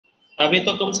अभी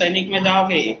तो तुम सैनिक में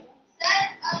जाओगे।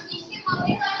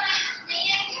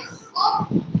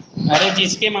 अरे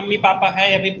जिसके मम्मी पापा है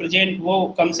अभी प्रेजेंट वो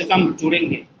कम से कम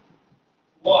जुड़ेंगे,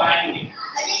 वो आएंगे।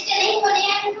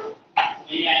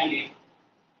 नहीं आएंगे।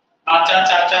 चाचा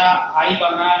चाचा भाई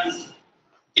बहन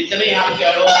कितने यहाँ के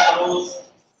अड़ोस पड़ोस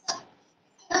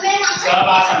सब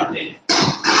आ सकते हैं।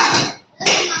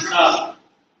 सब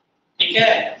ठीक है,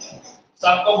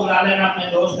 सबको बुला लेना, अपने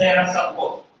दोस्त है सबको।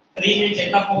 फ्री में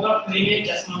चेकअप होगा, फ्री में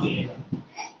चश्मा मिलेगा।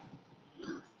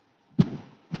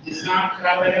 जिसका आँख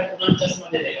खराब रहेगा तुरंत चश्मा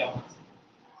दे देगा।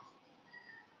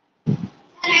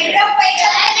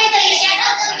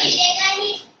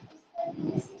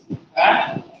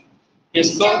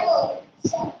 किसको?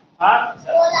 हाँ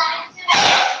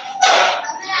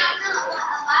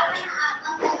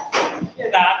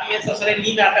रात में ससुरे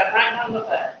नींद आता था ना,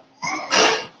 होता है।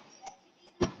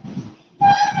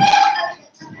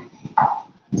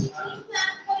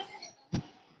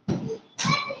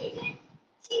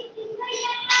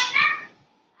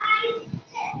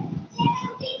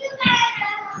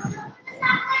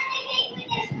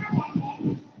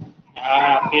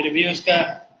 हाँ फिर भी उसका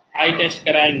आई टेस्ट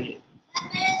कराएंगे।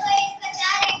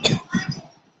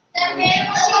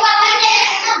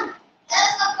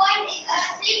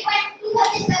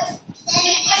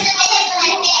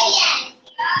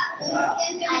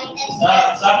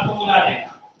 सबको बुला देगा।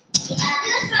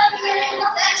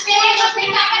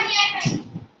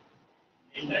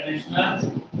 International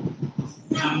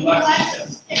number system.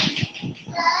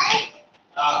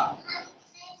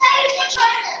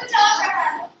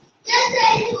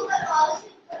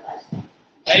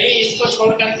 भाई इसको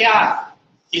छोड़कर क्या,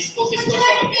 इसको किसको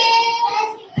छोड़कर?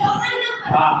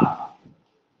 हाँ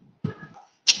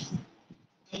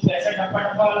ऐसा डब्बा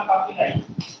डब्बा वाला कॉपी लाई,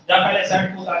 जब पहले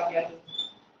शर्ट को उतार दिया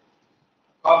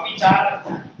कॉपी 4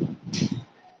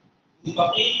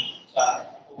 कॉपी 4।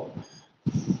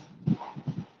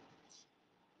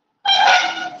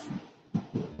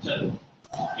 चलो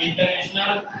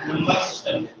international number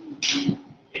system.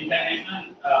 International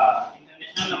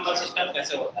number system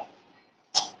कैसे होता है?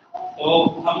 तो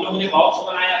हम लोग ने बॉक्स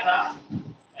बनाया था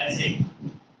ऐसे,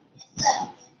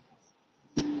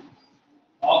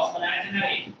 बॉक्स बनाए थे ना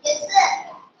ये।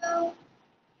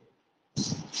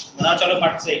 बना चलो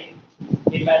फट से,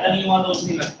 ये पैदा नहीं हुआ तो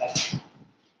उसमें लगता है।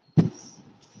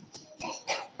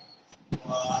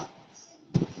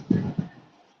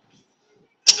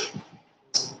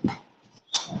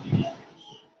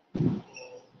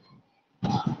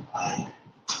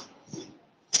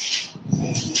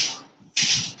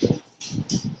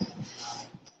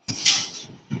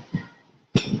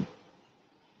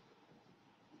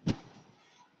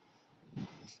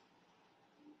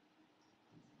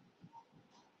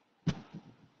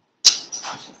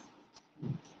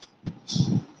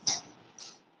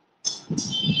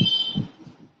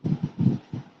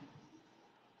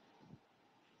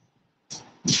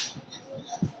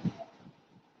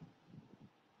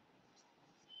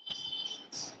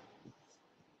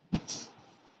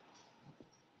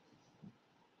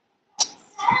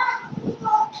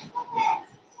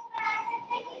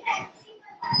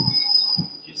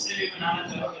 जिससे भी बनाना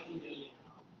चाहो लेकिन जल्दी।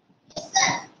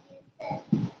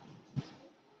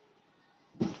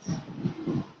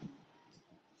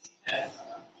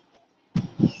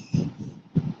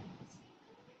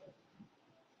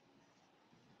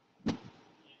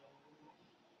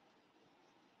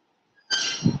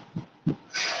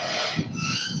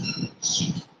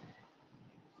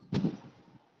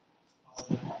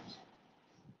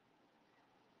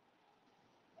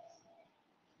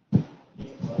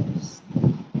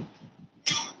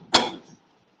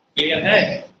 क्लियर है?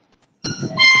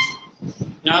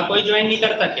 यहाँ कोई ज्वाइन नहीं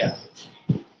करता क्या?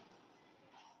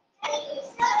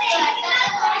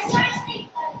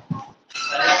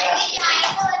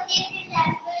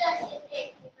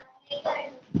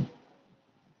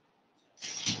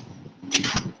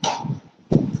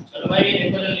 चलो भाई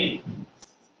देखो जल्दी,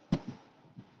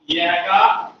 ये आएगा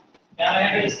क्या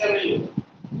रहेगा इसका वैल्यू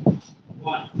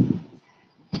 1।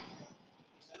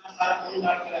 इतना सारा फॉर्म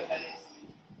डाल के रखा है।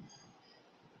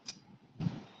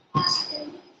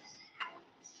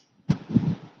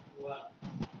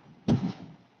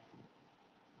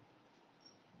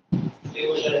 ये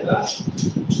हो जाएगा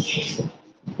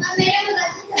मेरे बगल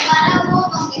से हमारा वो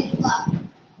मंगेगा,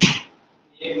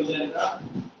 ये हो जाएगा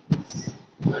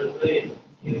 100,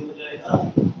 ये हो जाएगा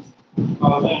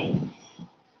 1000,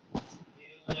 ये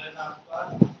हो जाएगा आपका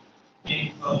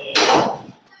 1000,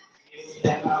 ये हो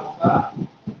जाएगा आपका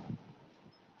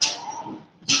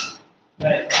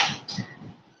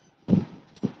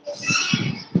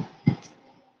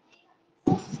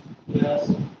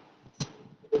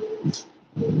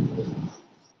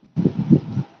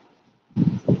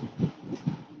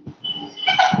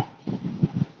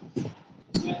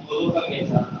इसमें दो का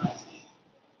केस आना है।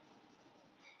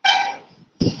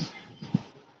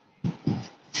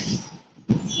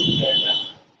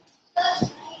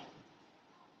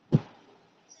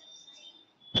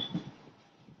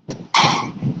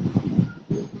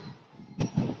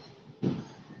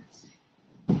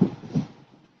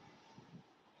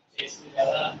 इससे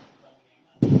ज्यादा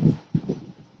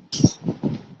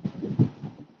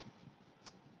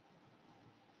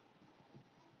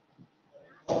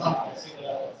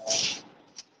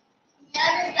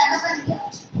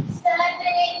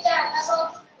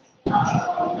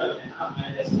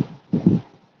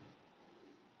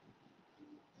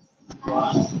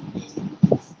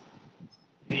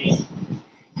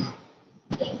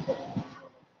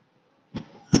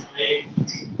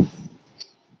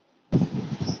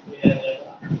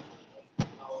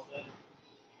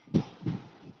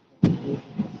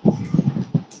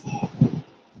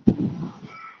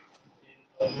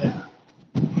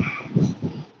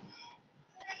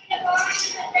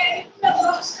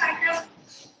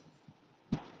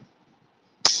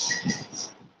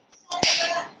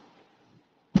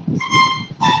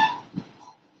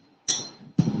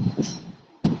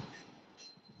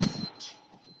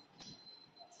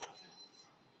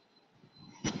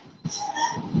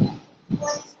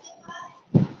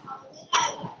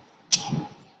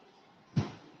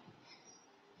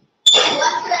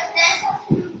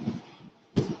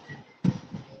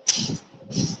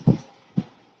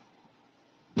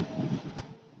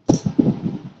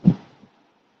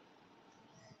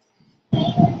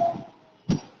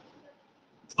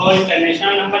तो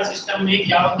इंटरनेशनल नंबर सिस्टम में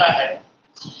क्या होता है,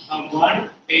 हम 1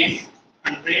 10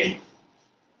 100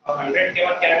 और 100 के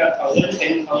बाद क्या रहेगा 1000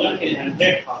 10,000 फिर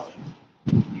 100,000,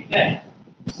 ठीक है।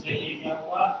 इसलिए ये क्या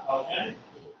हुआ 1000,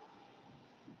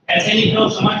 ऐसे लिख लो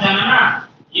समझ जाना ना,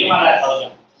 ये वाला है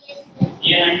 1000,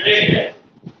 ये 100 है,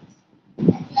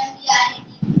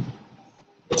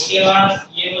 उसके बाद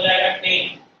ये हो जाएगा 10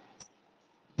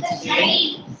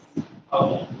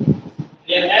 10,000,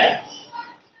 क्लियर है।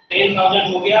 10,000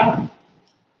 हो गया,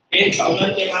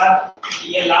 10,000 के बाद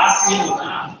ये लास्ट में होगा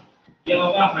ना, ये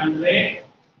होगा 100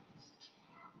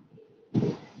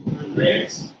 100,000,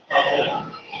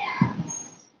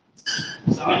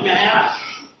 समझ में आया।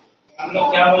 हम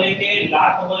लोग क्या बोलेंगे,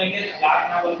 लाख बोलेंगे, लाख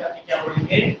ना बोल करके क्या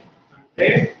बोलेंगे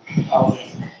 100,000,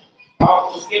 और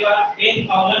उसके बाद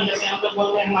 10,000 जैसे हम लोग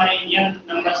बोलते हैं हमारे इंडियन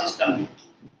नंबर सिस्टम में,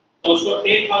 तो उसको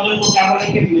 10,000 को क्या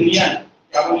बोलेंगे मिलियन,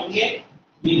 क्या बोलेंगे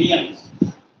मिलियन।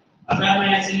 अगर मैं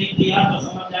ऐसे लिख दिया तो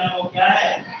समझ जाना वो क्या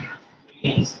है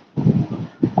मिलियन।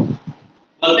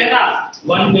 बोलते हैं ना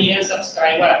 1 मिलियन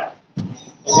सब्सक्राइबर,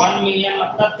 1 मिलियन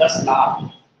मतलब 10 लाख,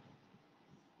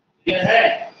 क्लियर है।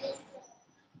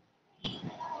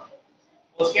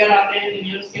 उसके बाद आते हैं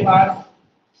मिलियंस के बाद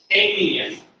 10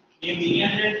 मिलियन, ये मिलियन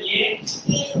है, ये 10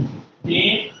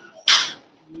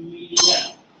 मिलियन।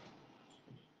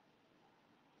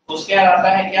 उसके बाद आता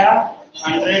है क्या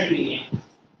 100 मिलियन,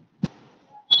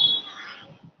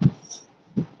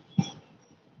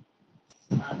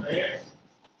 100,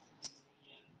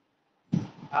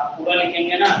 आप पूरा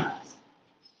लिखेंगे ना,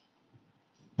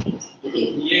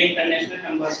 ये इंटरनेशनल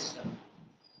नंबर सिस्टम,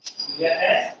 क्लियर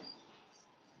है।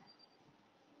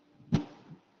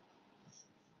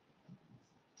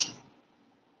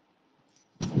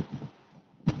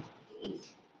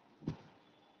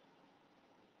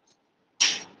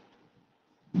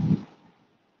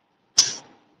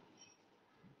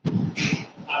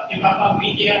 आपके पापा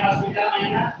वी केयर हॉस्पिटल में है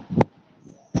ना,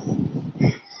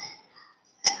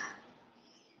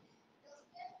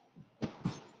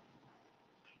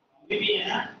 मम्मी भी है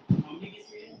ना, मम्मी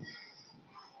किसमें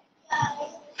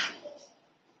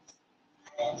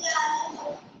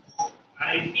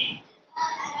आरएमपी,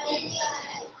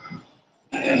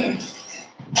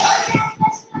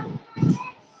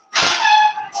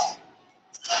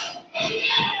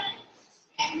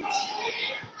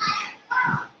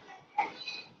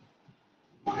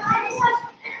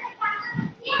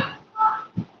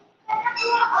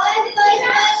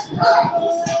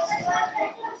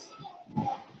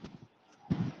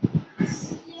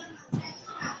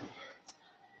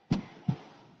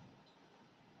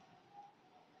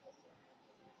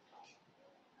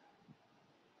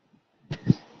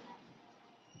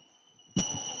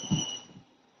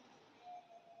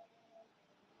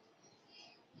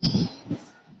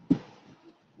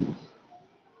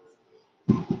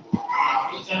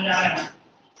 चल जा रहा है ना,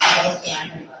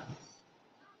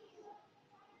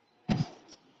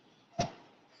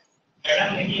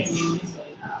 मैडम देखिए इंग्लिश है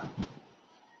ना,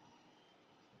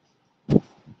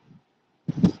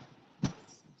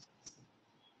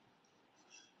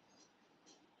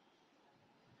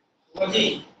 जी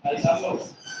भाई साहब लोग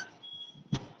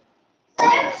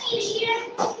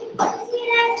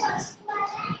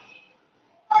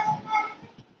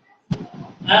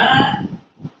हाँ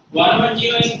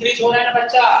 110 इंक्रीज हो रहा है ना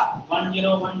बच्चा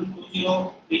 101 20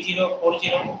 30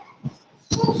 40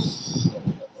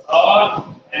 और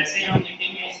ऐसे हम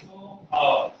लिखेंगे इसको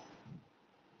और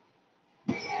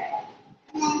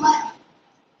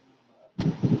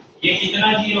ये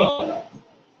कितना जीरो है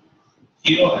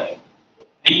जीरो है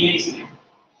नहीं है इसमें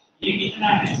ये कितना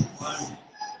है 1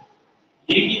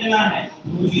 ये कितना है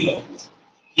 2 जीरो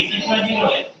ये कितना जीरो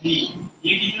है 3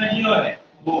 ये कितना जीरो है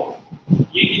 4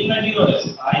 ये कितना जीरो है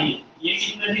 5 ये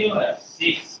कितना जीरो है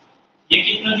 6 ये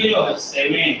कितना जीरो है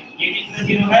 7 ये कितना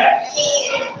जीरो है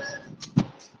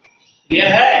क्लियर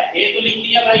है ए तो लिख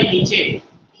लिया भाई नीचे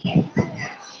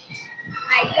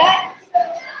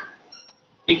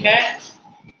ठीक है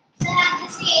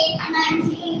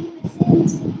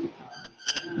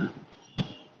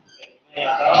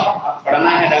अब पढ़ना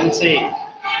है ढंग से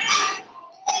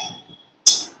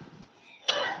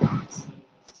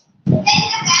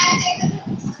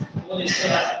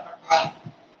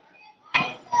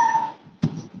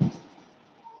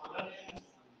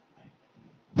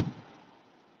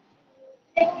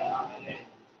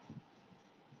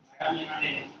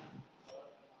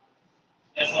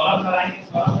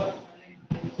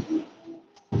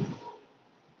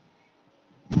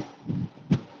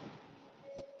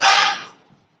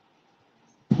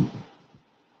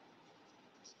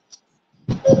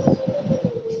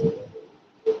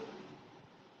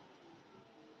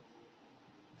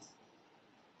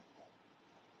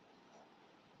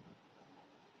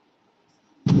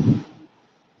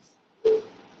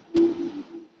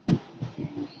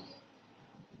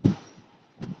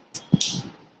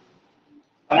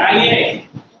बनाइए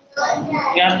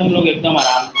यार तुम लोग एकदम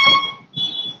आराम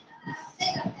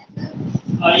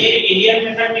और ये इंडियन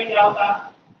मेथड में क्या होता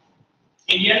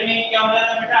इंडियन में क्या होता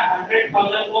था बेटा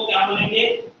 100,000 को क्या बोलेंगे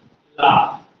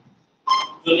लाख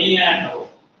जो नहीं है तो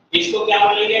इसको क्या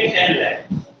बोलेंगे 10 लाख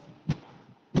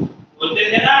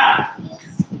बोलते थे ना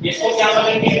इसको क्या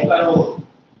बोलेंगे करोड़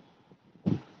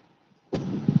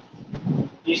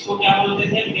इसको क्या बोलते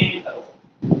थे 10 करोड़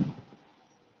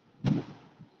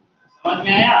समझ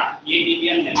में आया ये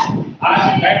इंडियन में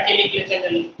आज बैठ के लिख लेते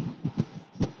चलिए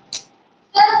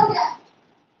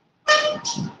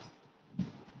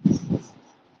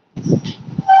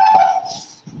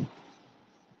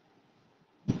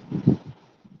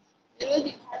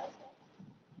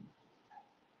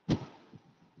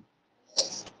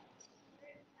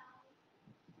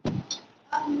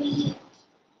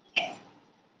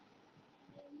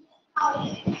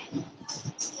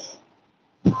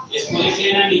इसको लिख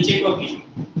लेना नीचे को भी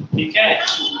ठीक है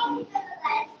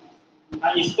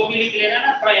हाँ इसको भी लिख लेना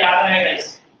ना थोड़ा याद रहेगा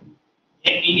इससे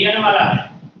एक इंडियन वाला है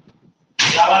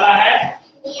क्या वाला है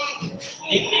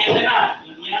लिख लिए थे ना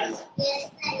इंडियन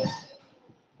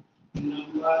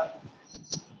नंबर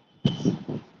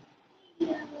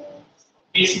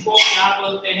इसको क्या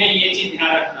बोलते हैं ये चीज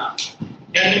ध्यान रखना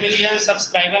 10 मिलियन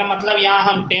सब्सक्राइबर मतलब यहाँ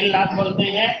हम 10 लाख बोलते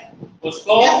हैं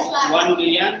उसको 1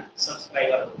 मिलियन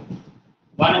सब्सक्राइबर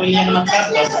 1 मिलियन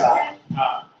मतलब 10 लाख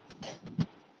हाँ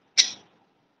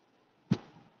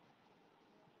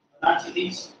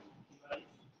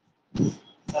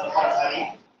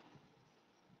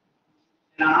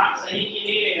सही के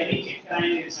लिए अभी चेक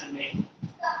कराएंगे संडे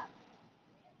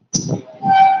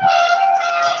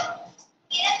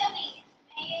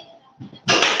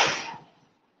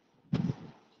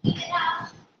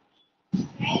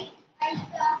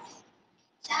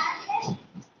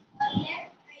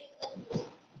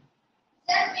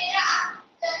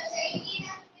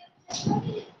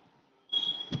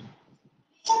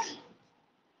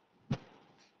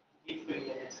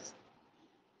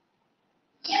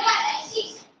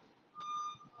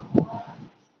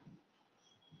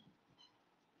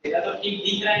तेरा तो ठीक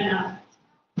दिख रहा है ना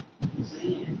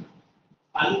सही है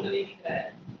आलू तो नहीं दिख रहा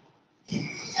है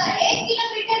 1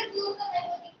 किलोमीटर दूर का मेरे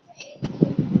को दिख रहा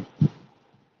है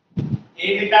ए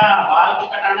बेटा बाल को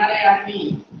कटाना रे आदमी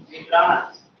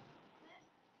विक्रांत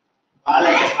बाल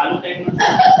ऐसे आलू टाइप में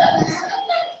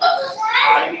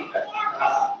आदमी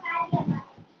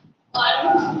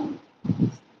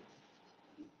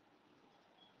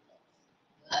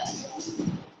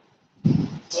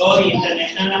तो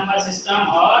इंटरनेशनल नंबर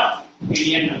सिस्टम और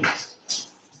इंडियन नंबर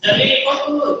जल्दी लिखो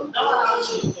तुम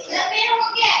मेरा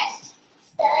हो गया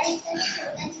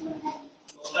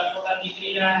छोटा छोटा दिख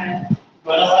नहीं रहा है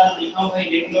बड़ा बड़ा लिखो भाई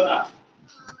लिख लो ना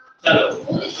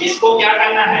चलो इसको क्या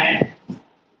करना है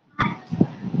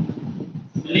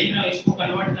लिख लो इसको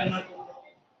कन्वर्ट करना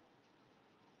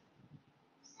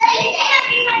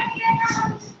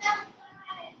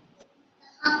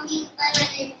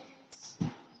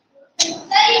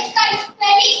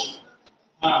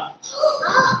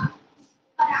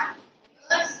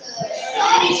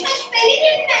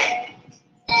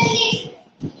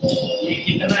ये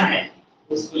कितना है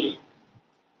उसको लिख।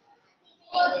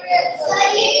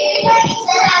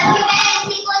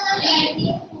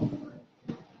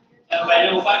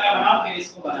 पहले ऊपर का बनाओ फिर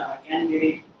इसको बनाओ। कैन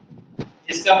गिरी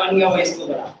जिसका बन गया वो इसको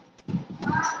बनाओ।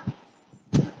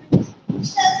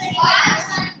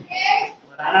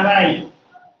 बनाना भाई।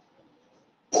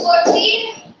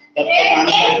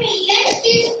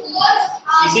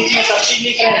 इसी में सब चीज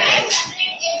लिख रहे हैं।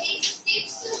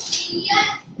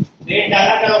 डेट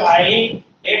डाला करो भाई,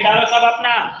 डेट डालो सब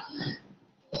अपना।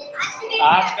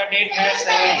 आज का डेट है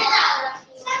 7।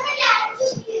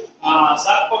 हाँ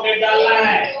सबको डेट डालना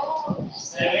है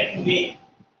 7 में।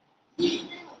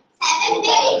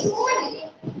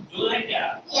 जून है क्या?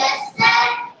 Yes sir.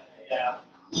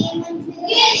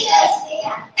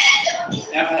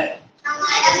 क्या है?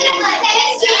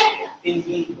 3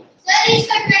 जून को। सर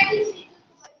इसका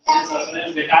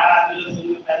 23 बेकार आदमी लोग जून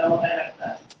में पैदा होता है लगता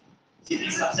है।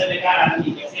 सिटी सबसे बेकार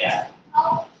आदमी कैसे है?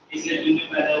 इसलिए जून में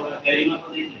पैदा हुआ। गरिमा को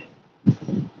देख ले।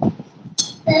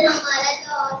 सर हमारा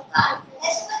तो पास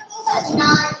है तो सजना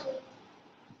है।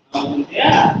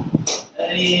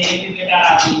 अरे ये भी बेकार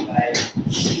आदमी भाई।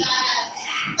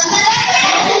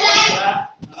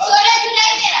 16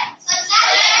 जुलाई मेरा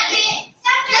 17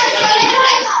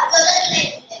 में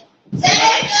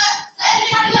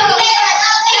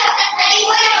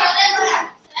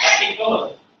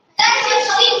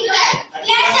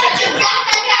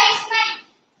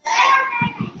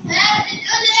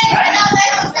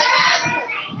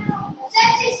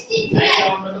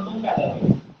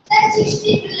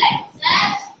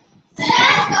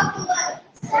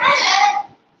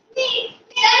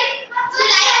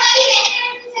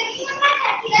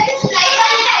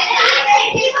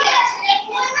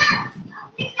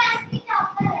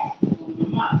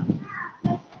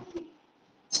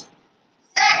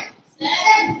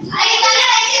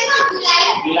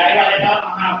जुलाई वाले का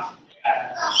हाँ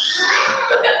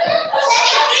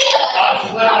और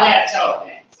सुबह वाले अच्छा होते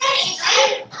हैं।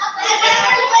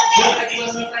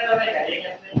 दिवस में पैदा होता है ये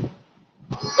कहते हैं।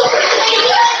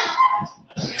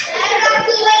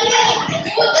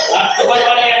 अक्टूबर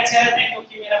वाले अच्छे रहते हैं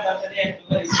क्योंकि मेरा बर्थडे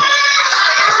अक्टूबर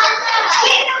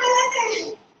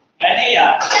मैंने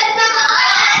यार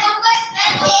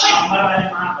नंबर वाले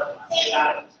महाबदमाश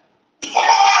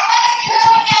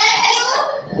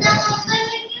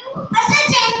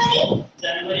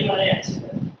जनवरी वाले अच्छे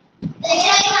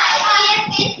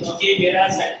क्योंकि मेरा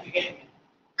सर्टिफिकेट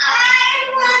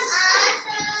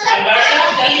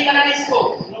जल्दी बना इसको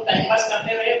लोग टाइम पास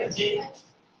करते हुए बच्चे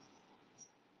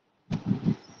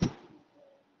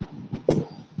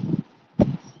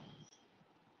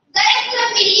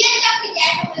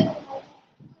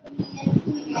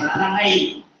नहीं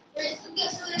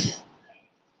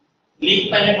लिख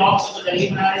पहले बॉक्स को जल्दी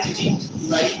बना रहे थे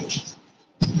भाई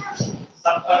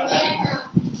सब कर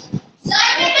सर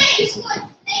मैं इसको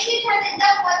नहीं लिखा देता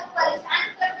बहुत परेशान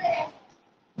करते हैं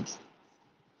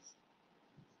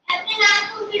अपने नाम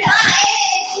को भी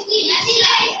ऐसी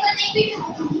लाइफ को नहीं बिठा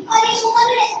और ये बोल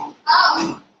रहे हैं हां और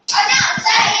ना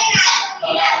सर ये नाम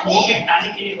वो के खाने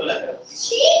के लिए बोला करो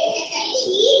ठीक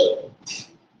है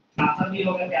खाता भी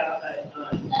होगा क्या पता है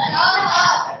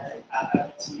खाता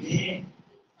चाहिए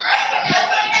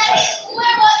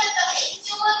पूरा बोल देता हूं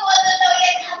चूर बोल देता हूं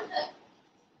ये काम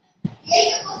यही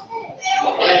तो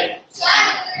बोलते हैं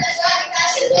स्वागत का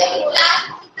से बोला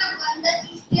तो बंदा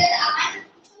इसके आवाज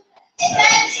ऐसा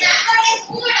ना करे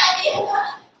पूरा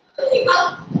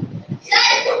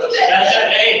डाल सर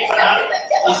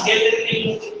इसके लिए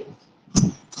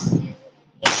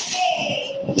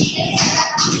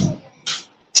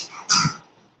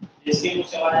इसके कुछ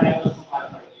सवाल है तो मार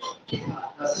पड़ेगा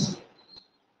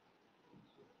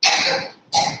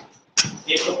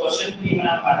एक तो क्वेश्चन भी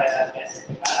बना पा रहा है कैसे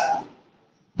दिखा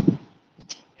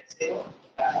कैसे हो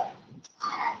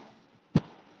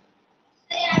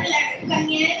यार लड़के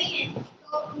कन्या भी है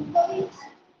तो उनको भी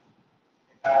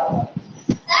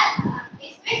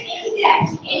इसमें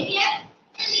इंडिया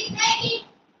लिखना है कि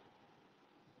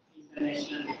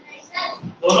इंटरनेशनल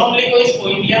दोनों में कोई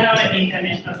इंडियन और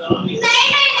इंटरनेशनल दोनों में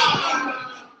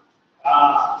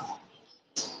हाँ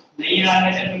नहीं आ रहा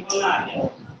है बिल्कुल ना आ गया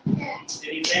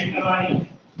रिप्रेजेंट करवा रही है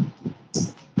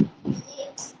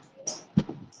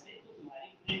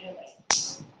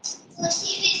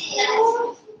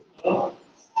तो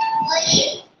वही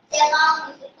जवाब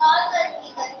कॉल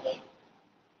करके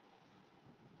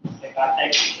दिखाता है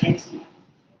फ्रेंड्स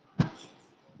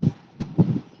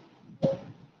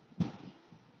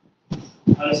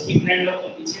और इसकी फ्रेंड लोग तो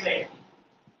पीछे बैठे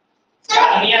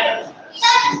नहीं आता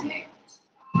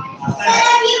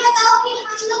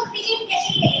लोग क्रिकेट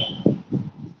कैसे खेले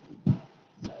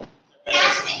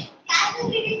क्लास में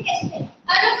क्रिकेट कैसे खेले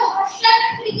और लोग हॉस्टल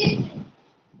में क्रिकेट खेले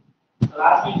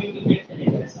क्लास में भी क्रिकेट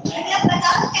खेलेगा समय मतलब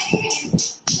बताओ कैसे खेले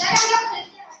सर हम लोग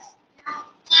खेलते हैं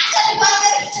क्लास में बात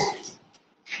करें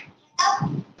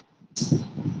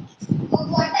वो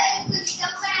वाटर को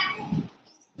स्टम्प बनाते हैं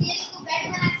स्केल को बैट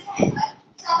बनाते हैं और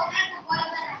सॉफ्टवेयर को बॉल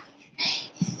बनाते हैं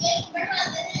स्केल को बैट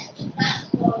बनाते हैं क्लास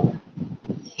को बॉल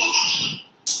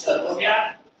चलो क्या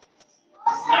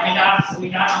नमिता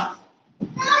सुविधा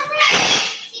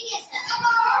ठीक है सर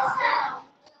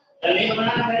जल्दी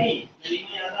बनाना भाई जल्दी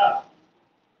में ज्यादा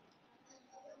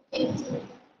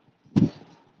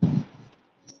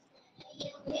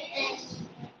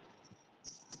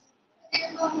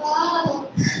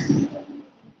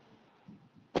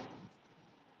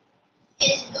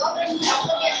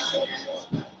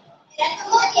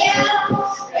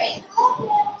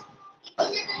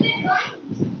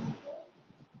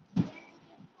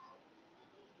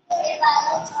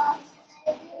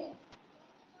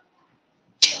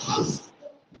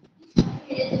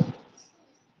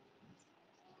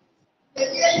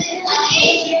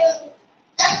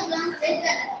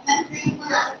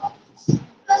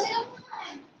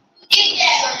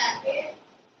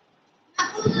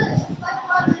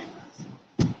Aku